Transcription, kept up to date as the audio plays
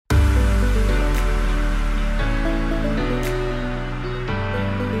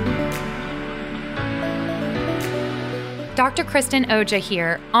Dr. Kristen Oja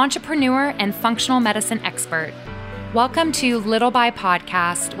here, entrepreneur and functional medicine expert. Welcome to Little by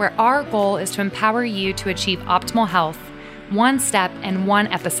Podcast, where our goal is to empower you to achieve optimal health, one step and one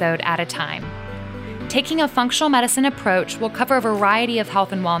episode at a time. Taking a functional medicine approach will cover a variety of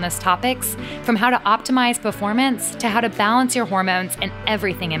health and wellness topics, from how to optimize performance to how to balance your hormones and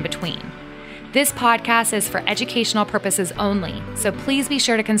everything in between. This podcast is for educational purposes only, so please be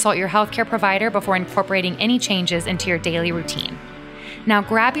sure to consult your healthcare provider before incorporating any changes into your daily routine. Now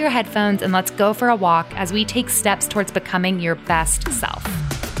grab your headphones and let's go for a walk as we take steps towards becoming your best self.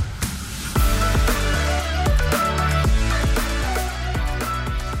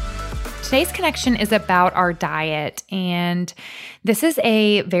 Today's connection is about our diet, and this is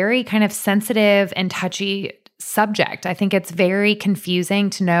a very kind of sensitive and touchy subject. I think it's very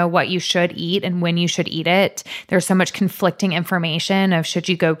confusing to know what you should eat and when you should eat it. There's so much conflicting information of should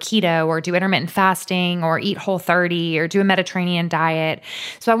you go keto or do intermittent fasting or eat Whole30 or do a Mediterranean diet.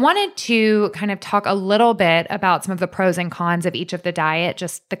 So I wanted to kind of talk a little bit about some of the pros and cons of each of the diet,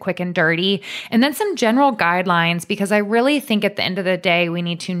 just the quick and dirty, and then some general guidelines, because I really think at the end of the day, we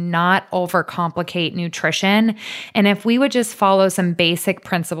need to not overcomplicate nutrition. And if we would just follow some basic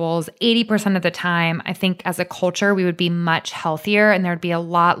principles 80% of the time, I think as a culture, we would be much healthier and there'd be a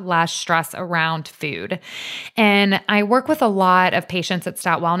lot less stress around food. And I work with a lot of patients at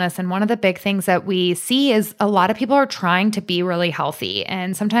Stout Wellness, and one of the big things that we see is a lot of people are trying to be really healthy,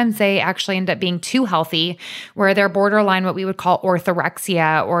 and sometimes they actually end up being too healthy, where they're borderline what we would call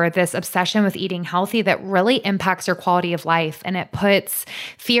orthorexia, or this obsession with eating healthy that really impacts your quality of life. And it puts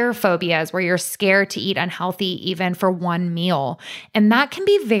fear phobias where you're scared to eat unhealthy even for one meal. And that can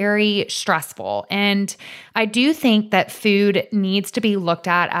be very stressful. And I do think that food needs to be looked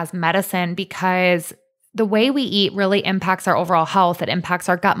at as medicine, because the way we eat really impacts our overall health. It impacts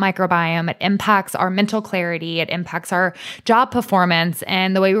our gut microbiome. It impacts our mental clarity. It impacts our job performance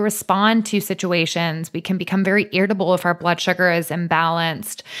and the way we respond to situations. We can become very irritable if our blood sugar is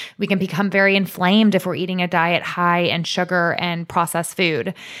imbalanced. We can become very inflamed if we're eating a diet high in sugar and processed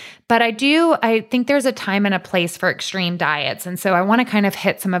food. But I think there's a time and a place for extreme diets. And so I want to kind of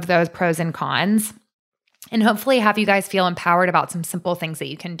hit some of those pros and cons, and hopefully have you guys feel empowered about some simple things that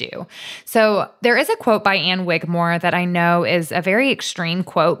you can do. So there is a quote by Anne Wigmore that I know is a very extreme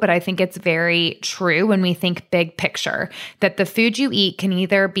quote, but I think it's very true when we think big picture, that the food you eat can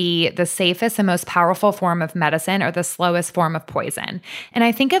either be the safest and most powerful form of medicine or the slowest form of poison. And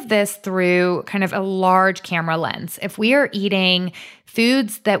I think of this through kind of a large camera lens. If we are eating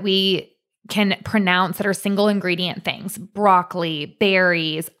foods that we can pronounce that are single ingredient things, broccoli,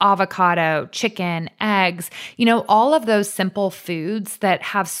 berries, avocado, chicken, eggs, all of those simple foods that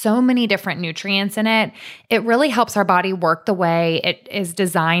have so many different nutrients in it, it really helps our body work the way it is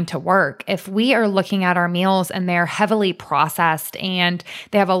designed to work. If we are looking at our meals and they're heavily processed and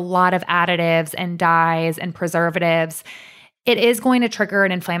they have a lot of additives and dyes and preservatives, it is going to trigger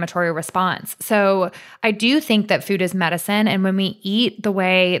an inflammatory response. So I do think that food is medicine. And when we eat the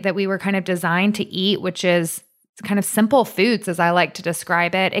way that we were kind of designed to eat, which is kind of simple foods, as I like to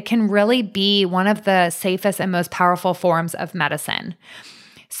describe it, it can really be one of the safest and most powerful forms of medicine.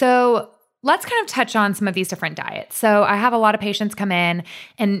 So let's kind of touch on some of these different diets. So I have a lot of patients come in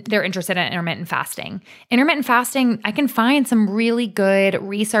and they're interested in intermittent fasting. Intermittent fasting, I can find some really good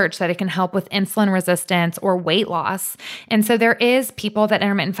research that it can help with insulin resistance or weight loss. And so there is people that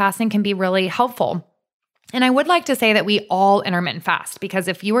intermittent fasting can be really helpful. And I would like to say that we all intermittent fast, because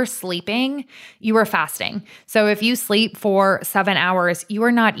if you are sleeping, you are fasting. So if you sleep for 7 hours, you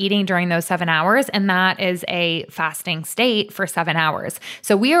are not eating during those 7 hours, and that is a fasting state for 7 hours.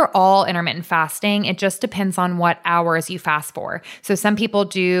 So we are all intermittent fasting. It just depends on what hours you fast for. So some people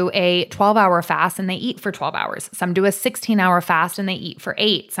do a 12-hour fast and they eat for 12 hours. Some do a 16-hour fast and they eat for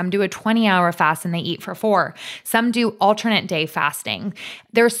 8. Some do a 20-hour fast and they eat for 4. Some do alternate day fasting.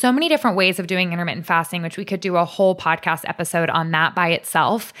 There are so many different ways of doing intermittent fasting, which we could do a whole podcast episode on that by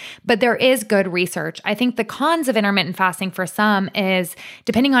itself, but there is good research. I think the cons of intermittent fasting for some is,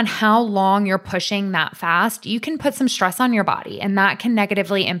 depending on how long you're pushing that fast, you can put some stress on your body, and that can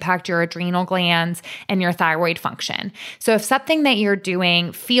negatively impact your adrenal glands and your thyroid function. So if something that you're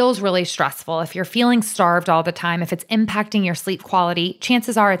doing feels really stressful, if you're feeling starved all the time, if it's impacting your sleep quality,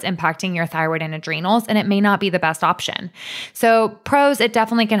 chances are it's impacting your thyroid and adrenals, and it may not be the best option. So pros, it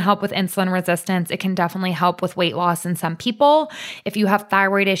definitely can help with insulin resistance. It can definitely definitely help with weight loss in some people. If you have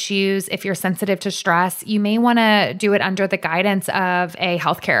thyroid issues, if you're sensitive to stress, you may want to do it under the guidance of a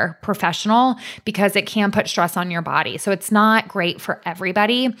healthcare professional because it can put stress on your body. So it's not great for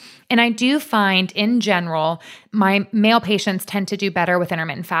everybody. And I do find in general, my male patients tend to do better with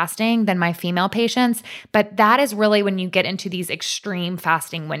intermittent fasting than my female patients, but that is really when you get into these extreme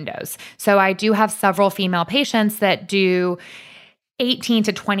fasting windows. So I do have several female patients that do 18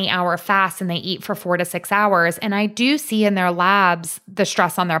 to 20 hour fasts and they eat for 4 to 6 hours. And I do see in their labs the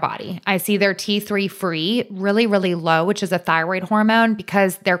stress on their body. I see their T3 free really, really low, which is a thyroid hormone,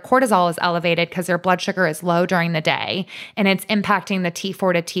 because their cortisol is elevated because their blood sugar is low during the day and it's impacting the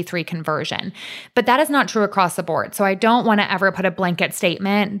T4 to T3 conversion. But that is not true across the board. So I don't want to ever put a blanket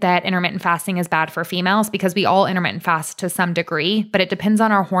statement that intermittent fasting is bad for females because we all intermittent fast to some degree, but it depends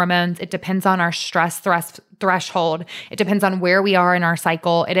on our hormones. It depends on our stress threshold. It depends on where we are in our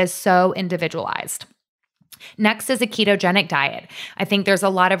cycle. It is so individualized. Next is a ketogenic diet. I think there's a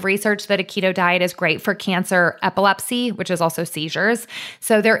lot of research that a keto diet is great for cancer, epilepsy, which is also seizures.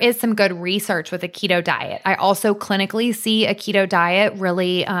 So there is some good research with a keto diet. I also clinically see a keto diet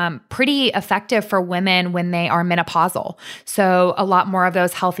really pretty effective for women when they are menopausal. So a lot more of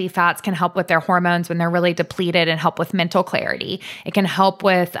those healthy fats can help with their hormones when they're really depleted and help with mental clarity. It can help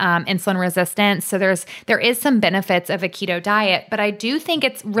with insulin resistance. So there is some benefits of a keto diet, but I do think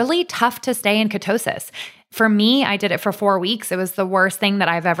it's really tough to stay in ketosis. For me, I did it for 4 weeks. It was the worst thing that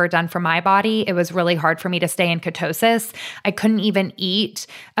I've ever done for my body. It was really hard for me to stay in ketosis. I couldn't even eat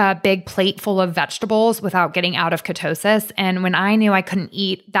a big plate full of vegetables without getting out of ketosis. And when I knew I couldn't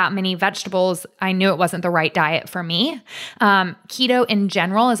eat that many vegetables, I knew it wasn't the right diet for me. Keto in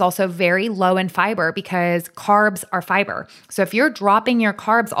general is also very low in fiber because carbs are fiber. So if you're dropping your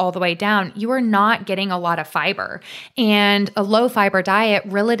carbs all the way down, you are not getting a lot of fiber. And a low fiber diet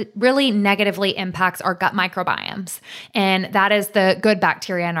really negatively impacts our gut microbiomes. And that is the good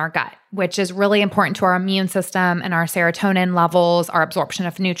bacteria in our gut, which is really important to our immune system and our serotonin levels, our absorption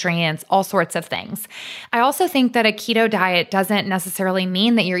of nutrients, all sorts of things. I also think that a keto diet doesn't necessarily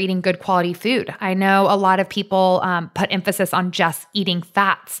mean that you're eating good quality food. I know a lot of people put emphasis on just eating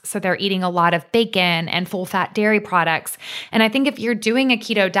fats. So they're eating a lot of bacon and full fat dairy products. And I think if you're doing a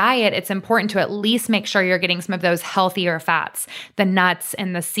keto diet, it's important to at least make sure you're getting some of those healthier fats, the nuts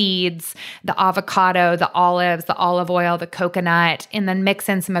and the seeds, the avocado, the olives, the olive oil, the coconut, and then mix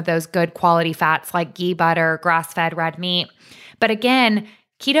in some of those good quality fats like ghee butter, grass-fed red meat. But again,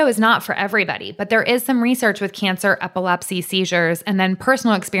 keto is not for everybody, but there is some research with cancer, epilepsy, seizures, and then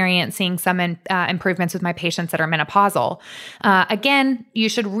personal experience seeing some improvements with my patients that are menopausal. Again, you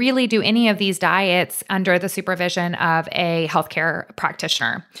should really do any of these diets under the supervision of a healthcare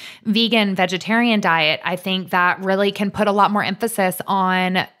practitioner. Vegan, vegetarian diet, I think that really can put a lot more emphasis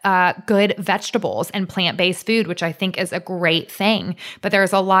on good vegetables and plant-based food, which I think is a great thing. But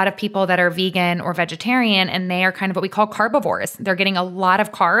there's a lot of people that are vegan or vegetarian, and they are kind of what we call carbivores. They're getting a lot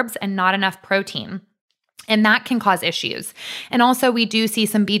of carbs and not enough protein. And that can cause issues. And also we do see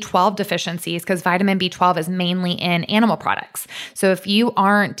some B12 deficiencies because vitamin B12 is mainly in animal products. So if you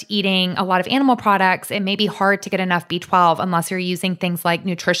aren't eating a lot of animal products, it may be hard to get enough B12 unless you're using things like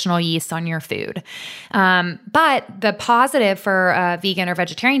nutritional yeast on your food. But the positive for a vegan or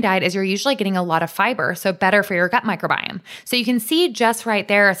vegetarian diet is you're usually getting a lot of fiber, so better for your gut microbiome. So you can see just right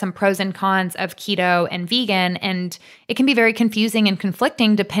there some pros and cons of keto and vegan, and it can be very confusing and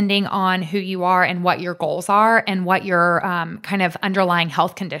conflicting depending on who you are and what your goals are and what your kind of underlying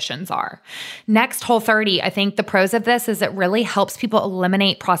health conditions are. Next, Whole30. I think the pros of this is it really helps people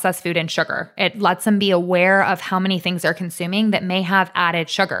eliminate processed food and sugar. It lets them be aware of how many things they're consuming that may have added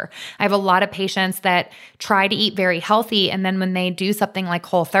sugar. I have a lot of patients that try to eat very healthy, and then when they do something like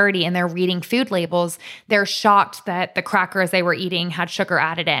Whole30 and they're reading food labels, they're shocked that the crackers they were eating had sugar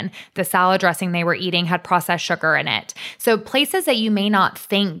added in. The salad dressing they were eating had processed sugar in it. So places that you may not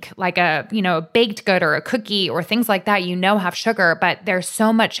think, like a baked good or a cookie or things like that, have sugar, but there's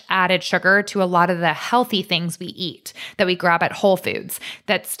so much added sugar to a lot of the healthy things we eat that we grab at Whole Foods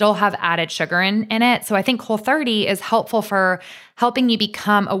that still have added sugar in it. So I think Whole30 is helpful for helping you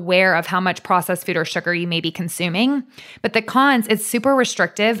become aware of how much processed food or sugar you may be consuming. But the cons, it's super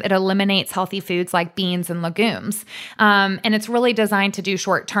restrictive. It eliminates healthy foods like beans and legumes. And it's really designed to do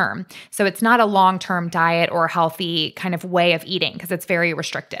short term. So it's not a long-term diet or healthy kind of way of eating because it's very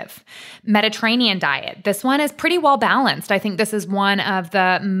restrictive. Mediterranean diet. This one is pretty well balanced. I think this is one of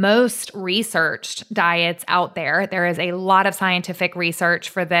the most researched diets out there. There is a lot of scientific research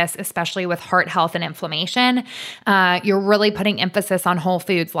for this, especially with heart health and inflammation. You're really putting emphasis emphasis on whole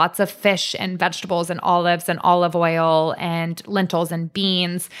foods, lots of fish and vegetables and olives and olive oil and lentils and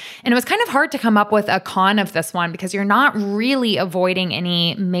beans. And it was kind of hard to come up with a con of this one because you're not really avoiding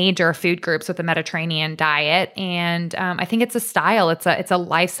any major food groups with the Mediterranean diet. And I think it's a style, it's a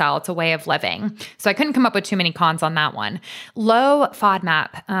lifestyle, it's a way of living. So I couldn't come up with too many cons on that one. Low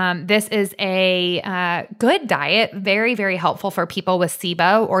FODMAP. This is a good diet, very, very helpful for people with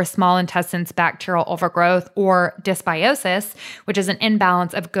SIBO or small intestines bacterial overgrowth or dysbiosis, which is an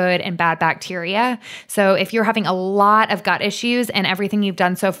imbalance of good and bad bacteria. So if you're having a lot of gut issues and everything you've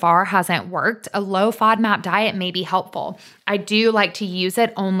done so far hasn't worked, a low FODMAP diet may be helpful. I do like to use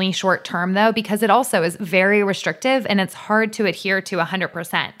it only short term though, because it also is very restrictive and it's hard to adhere to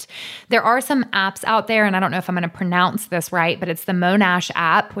 100%. There are some apps out there, and I don't know if I'm going to pronounce this right, but it's the Monash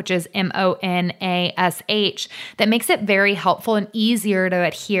app, which is MONASH, that makes it very helpful and easier to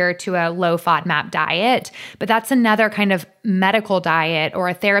adhere to a low FODMAP diet. But that's another kind of medical diet or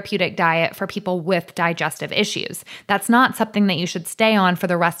a therapeutic diet for people with digestive issues. That's not something that you should stay on for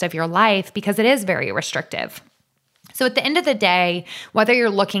the rest of your life because it is very restrictive. So at the end of the day, whether you're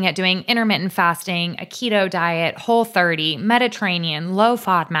looking at doing intermittent fasting, a keto diet, Whole30, Mediterranean, low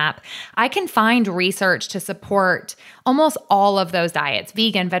FODMAP, I can find research to support almost all of those diets,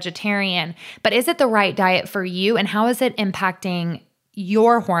 vegan, vegetarian, but is it the right diet for you and how is it impacting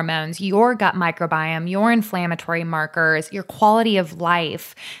your hormones, your gut microbiome, your inflammatory markers, your quality of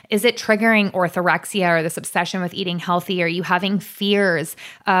life? Is it triggering orthorexia or this obsession with eating healthy? Are you having fears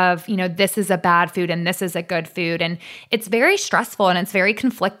of, this is a bad food and this is a good food? And it's very stressful and it's very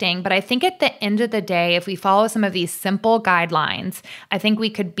conflicting. But I think at the end of the day, if we follow some of these simple guidelines, I think we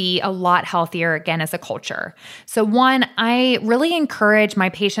could be a lot healthier again as a culture. So one, I really encourage my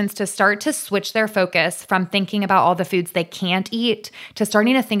patients to start to switch their focus from thinking about all the foods they can't eat to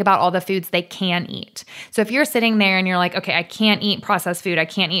starting to think about all the foods they can eat. So if you're sitting there and you're like, okay, I can't eat processed food, I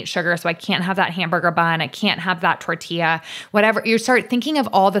can't eat sugar, so I can't have that hamburger bun, I can't have that tortilla, whatever, you start thinking of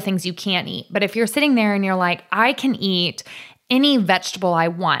all the things you can't eat. But if you're sitting there and you're like, I can eat any vegetable I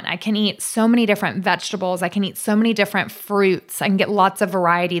want. I can eat so many different vegetables. I can eat so many different fruits. I can get lots of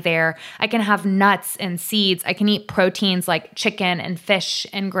variety there. I can have nuts and seeds. I can eat proteins like chicken and fish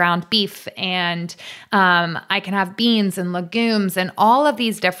and ground beef. And I can have beans and legumes and all of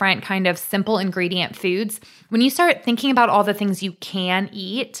these different kind of simple ingredient foods. When you start thinking about all the things you can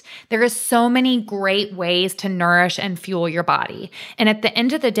eat, there is so many great ways to nourish and fuel your body. And at the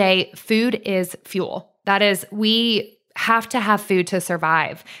end of the day, food is fuel. That is, we have to have food to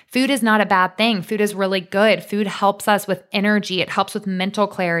survive. Food is not a bad thing. Food is really good. Food helps us with energy. It helps with mental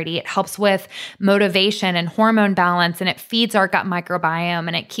clarity. It helps with motivation and hormone balance, and it feeds our gut microbiome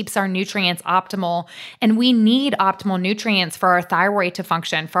and it keeps our nutrients optimal. And we need optimal nutrients for our thyroid to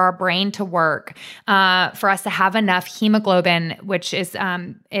function, for our brain to work, for us to have enough hemoglobin, which is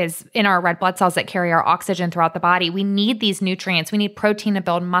in our red blood cells that carry our oxygen throughout the body. We need these nutrients. We need protein to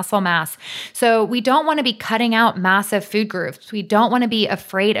build muscle mass. So we don't want to be cutting out massive food groups. We don't want to be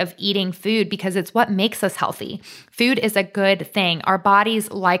afraid of eating food because it's what makes us healthy. Food is a good thing. Our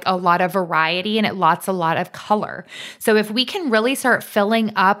bodies like a lot of variety and it lots a lot of color. So if we can really start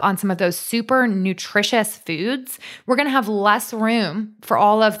filling up on some of those super nutritious foods, we're going to have less room for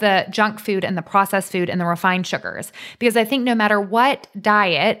all of the junk food and the processed food and the refined sugars. Because I think no matter what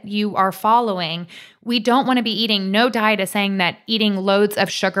diet you are following, we don't want to be eating, no diet is saying that eating loads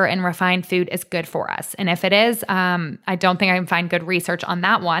of sugar and refined food is good for us. And if it is, I don't think I can find good research on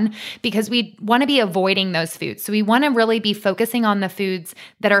that one because we want to be avoiding those foods. So we want to really be focusing on the foods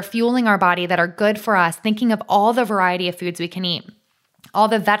that are fueling our body, that are good for us, thinking of all the variety of foods we can eat. All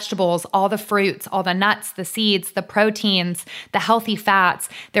the vegetables, all the fruits, all the nuts, the seeds, the proteins, the healthy fats.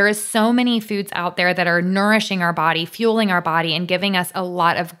 There is so many foods out there that are nourishing our body, fueling our body, and giving us a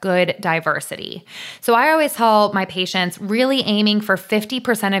lot of good diversity. So I always tell my patients, really aiming for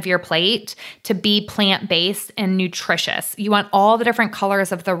 50% of your plate to be plant-based and nutritious. You want all the different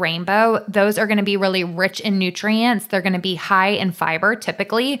colors of the rainbow. Those are going to be really rich in nutrients. They're going to be high in fiber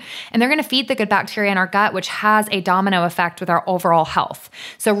typically, and they're going to feed the good bacteria in our gut, which has a domino effect with our overall health.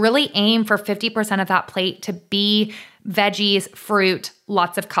 So really aim for 50% of that plate to be veggies, fruit,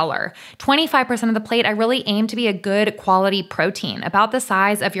 lots of color. 25% of the plate, I really aim to be a good quality protein, about the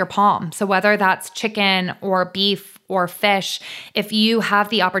size of your palm. So whether that's chicken or beef or fish, if you have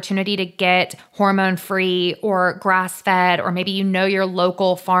the opportunity to get hormone-free or grass-fed, or maybe your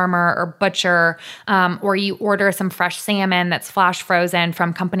local farmer or butcher, or you order some fresh salmon that's flash frozen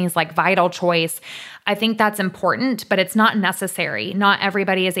from companies like Vital Choice, I think that's important, but it's not necessary. Not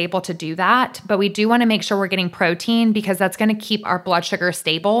everybody is able to do that, but we do want to make sure we're getting protein protein because that's going to keep our blood sugar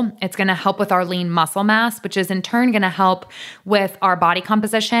stable. It's going to help with our lean muscle mass, which is in turn going to help with our body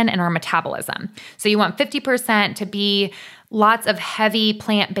composition and our metabolism. So you want 50% to be lots of heavy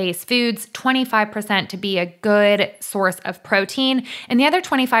plant-based foods, 25% to be a good source of protein, and the other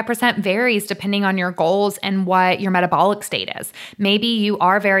 25% varies depending on your goals and what your metabolic state is. Maybe you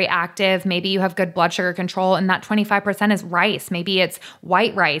are very active, maybe you have good blood sugar control, and that 25% is rice. Maybe it's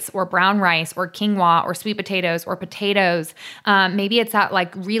white rice or brown rice or quinoa or sweet potatoes or potatoes. Maybe it's that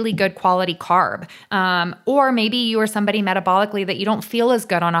like really good quality carb. Or maybe you are somebody metabolically that you don't feel as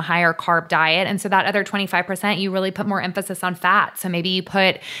good on a higher carb diet, and so that other 25%, you really put more emphasis on fat. So maybe you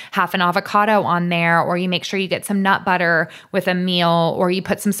put half an avocado on there, or you make sure you get some nut butter with a meal, or you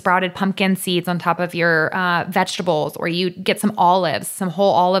put some sprouted pumpkin seeds on top of your vegetables, or you get some olives, some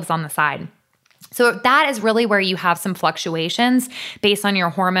whole olives on the side. So that is really where you have some fluctuations based on your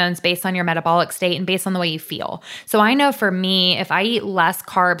hormones, based on your metabolic state, and based on the way you feel. So I know for me, if I eat less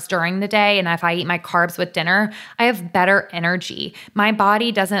carbs during the day and if I eat my carbs with dinner, I have better energy. My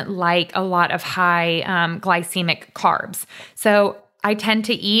body doesn't like a lot of high glycemic carbs. So I tend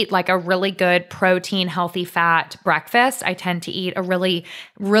to eat like a really good protein, healthy fat breakfast. I tend to eat a really,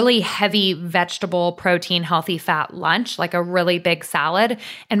 really heavy vegetable, protein, healthy fat lunch, like a really big salad.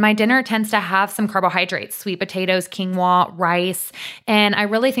 And my dinner tends to have some carbohydrates, sweet potatoes, quinoa, rice. And I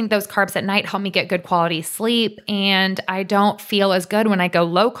really think those carbs at night help me get good quality sleep. And I don't feel as good when I go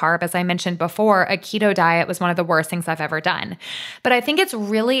low carb. As I mentioned before, a keto diet was one of the worst things I've ever done. But I think it's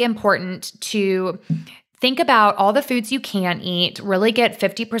really important to think about all the foods you can eat, really get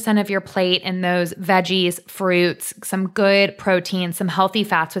 50% of your plate in those veggies, fruits, some good protein, some healthy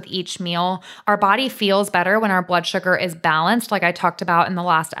fats with each meal. Our body feels better when our blood sugar is balanced, like I talked about in the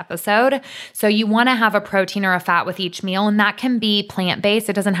last episode. So you want to have a protein or a fat with each meal, and that can be plant-based.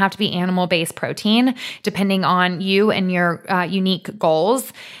 It doesn't have to be animal-based protein, depending on you and your unique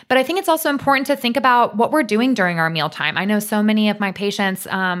goals. But I think it's also important to think about what we're doing during our mealtime. I know so many of my patients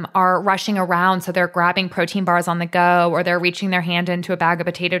are rushing around, so they're grabbing protein bars on the go, or they're reaching their hand into a bag of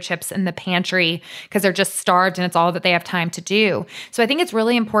potato chips in the pantry because they're just starved and it's all that they have time to do. So I think it's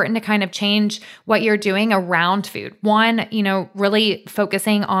really important to kind of change what you're doing around food. One, really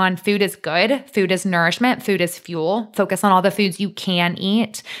focusing on food is good, food is nourishment, food is fuel. Focus on all the foods you can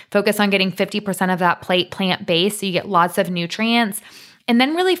eat. Focus on getting 50% of that plate plant-based so you get lots of nutrients. And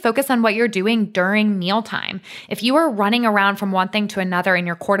then really focus on what you're doing during mealtime. If you are running around from one thing to another and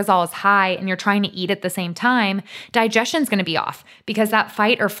your cortisol is high and you're trying to eat at the same time, digestion is going to be off because that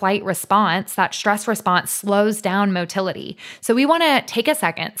fight or flight response, that stress response slows down motility. So we want to take a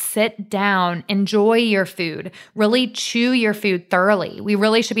second, sit down, enjoy your food, really chew your food thoroughly. We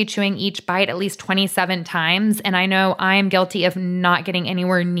really should be chewing each bite at least 27 times. And I know I am guilty of not getting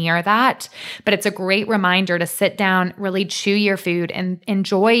anywhere near that, but it's a great reminder to sit down, really chew your food and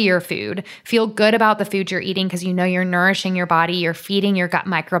enjoy your food. Feel good about the food you're eating because you know you're nourishing your body, you're feeding your gut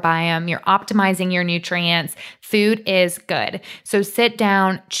microbiome, you're optimizing your nutrients. Food is good. So sit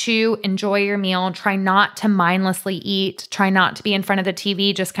down, chew, enjoy your meal. Try not to mindlessly eat. Try not to be in front of the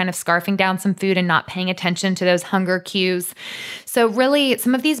TV just kind of scarfing down some food and not paying attention to those hunger cues. So really,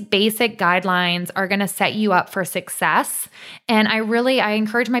 some of these basic guidelines are going to set you up for success. And I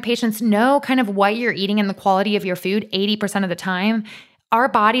encourage my patients know kind of what you're eating and the quality of your food 80% of the time. Our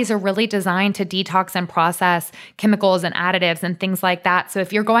bodies are really designed to detox and process chemicals and additives and things like that. So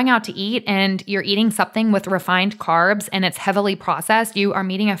if you're going out to eat and you're eating something with refined carbs and it's heavily processed, you are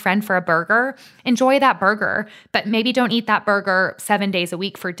meeting a friend for a burger, enjoy that burger, but maybe don't eat that burger 7 days a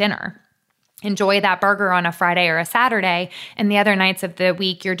week for dinner. Enjoy that burger on a Friday or a Saturday, and the other nights of the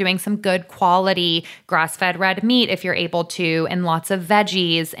week, you're doing some good quality grass-fed red meat if you're able to, and lots of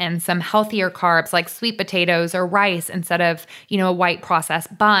veggies and some healthier carbs like sweet potatoes or rice instead of, a white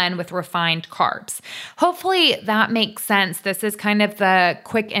processed bun with refined carbs. Hopefully that makes sense. This is kind of the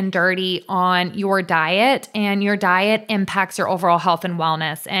quick and dirty on your diet, and your diet impacts your overall health and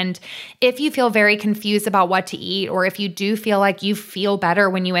wellness. And if you feel very confused about what to eat, or if you do feel like you feel better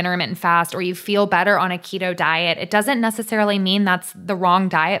when you intermittent fast, or you feel better on a keto diet, it doesn't necessarily mean that's the wrong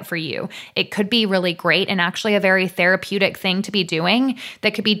diet for you. It could be really great and actually a very therapeutic thing to be doing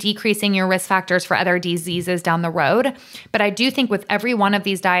that could be decreasing your risk factors for other diseases down the road. But I do think with every one of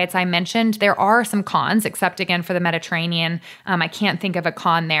these diets I mentioned, there are some cons, except again for the Mediterranean. I can't think of a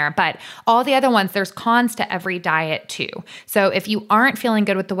con there, but all the other ones, there's cons to every diet too. So if you aren't feeling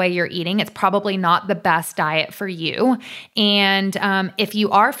good with the way you're eating, it's probably not the best diet for you. And if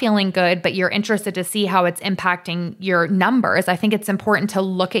you are feeling good, but you're interested to see how it's impacting your numbers, I think it's important to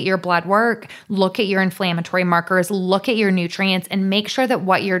look at your blood work, look at your inflammatory markers, look at your nutrients, and make sure that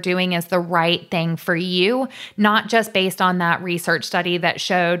what you're doing is the right thing for you, not just based on that research study that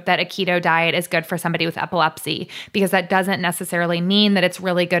showed that a keto diet is good for somebody with epilepsy, because that doesn't necessarily mean that it's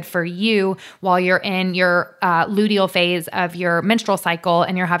really good for you while you're in your luteal phase of your menstrual cycle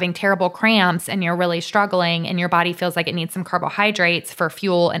and you're having terrible cramps and you're really struggling and your body feels like it needs some carbohydrates for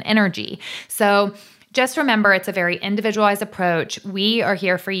fuel and energy. So just remember, it's a very individualized approach. We are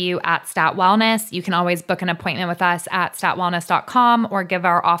here for you at Stat Wellness. You can always book an appointment with us at statwellness.com or give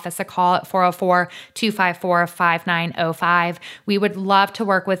our office a call at 404-254-5905. We would love to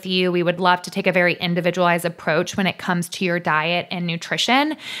work with you. We would love to take a very individualized approach when it comes to your diet and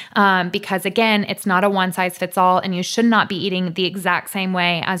nutrition, because again, it's not a one size fits all, and you should not be eating the exact same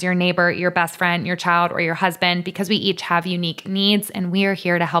way as your neighbor, your best friend, your child, or your husband, because we each have unique needs, and we are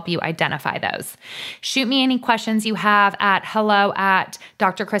here to help you identify those. Shoot me any questions you have at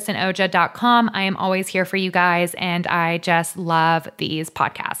hello@drkristenoja.com. I am always here for you guys, and I just love these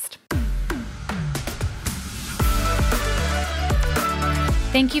podcasts.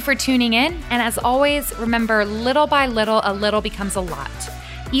 Thank you for tuning in. And as always, remember, little by little, a little becomes a lot.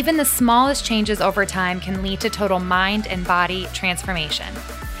 Even the smallest changes over time can lead to total mind and body transformation.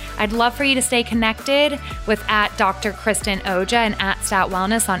 I'd love for you to stay connected with at Dr. Kristen Oja and at Stat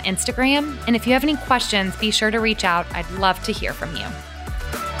Wellness on Instagram. And if you have any questions, be sure to reach out. I'd love to hear from you.